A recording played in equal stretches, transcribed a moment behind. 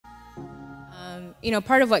You know,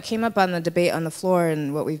 part of what came up on the debate on the floor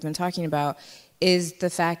and what we've been talking about is the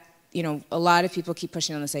fact, you know, a lot of people keep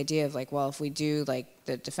pushing on this idea of like, well, if we do like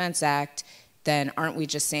the Defense Act, then aren't we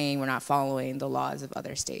just saying we're not following the laws of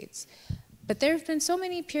other states? But there have been so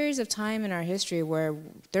many periods of time in our history where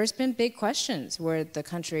there's been big questions where the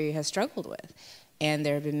country has struggled with. And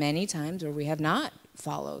there have been many times where we have not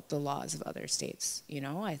followed the laws of other states. You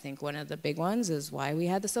know, I think one of the big ones is why we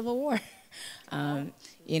had the Civil War.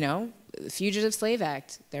 You know, the Fugitive Slave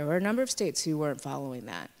Act, there were a number of states who weren't following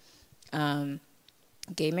that.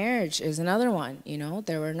 Gay marriage is another one. You know,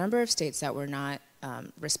 there were a number of states that were not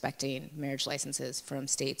respecting marriage licenses from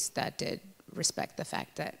states that did respect the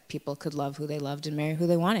fact that people could love who they loved and marry who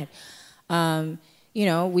they wanted. You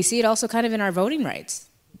know, we see it also kind of in our voting rights.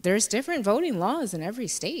 There's different voting laws in every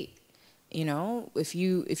state. You know, if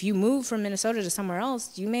you move from Minnesota to somewhere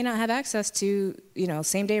else, you may not have access to, you know,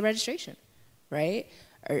 same-day registration, right?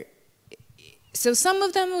 So some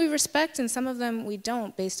of them we respect and some of them we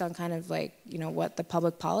don't, based on kind of like, you know, what the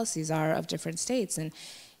public policies are of different states. And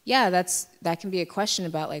yeah, that can be a question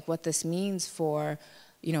about like what this means for,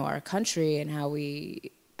 you know, our country and how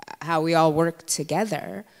we all work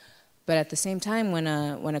together. But at the same time, when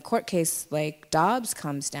a court case like Dobbs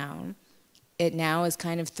comes down, it now is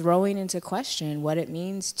kind of throwing into question what it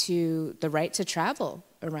means to the right to travel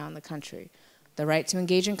around the country, the right to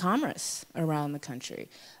engage in commerce around the country.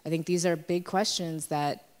 I think these are big questions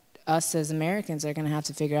that us as Americans are going to have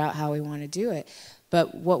to figure out how we want to do it.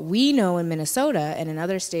 But what we know in Minnesota and in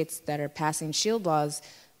other states that are passing shield laws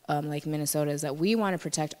like Minnesota is that we want to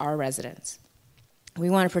protect our residents. We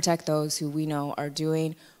want to protect those who we know are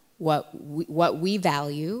doing what we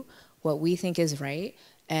value, what we think is right,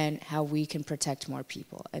 and how we can protect more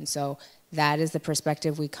people. And so that is the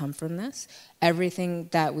perspective we come from this. Everything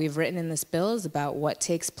that we've written in this bill is about what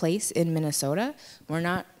takes place in Minnesota. We're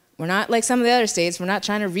not like some of the other states. We're not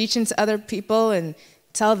trying to reach into other people and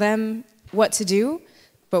tell them what to do.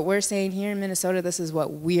 But we're saying here in Minnesota, this is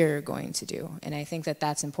what we're going to do. And I think that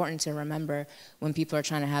that's important to remember when people are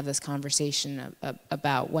trying to have this conversation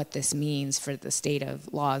about what this means for the state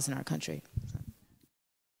of laws in our country.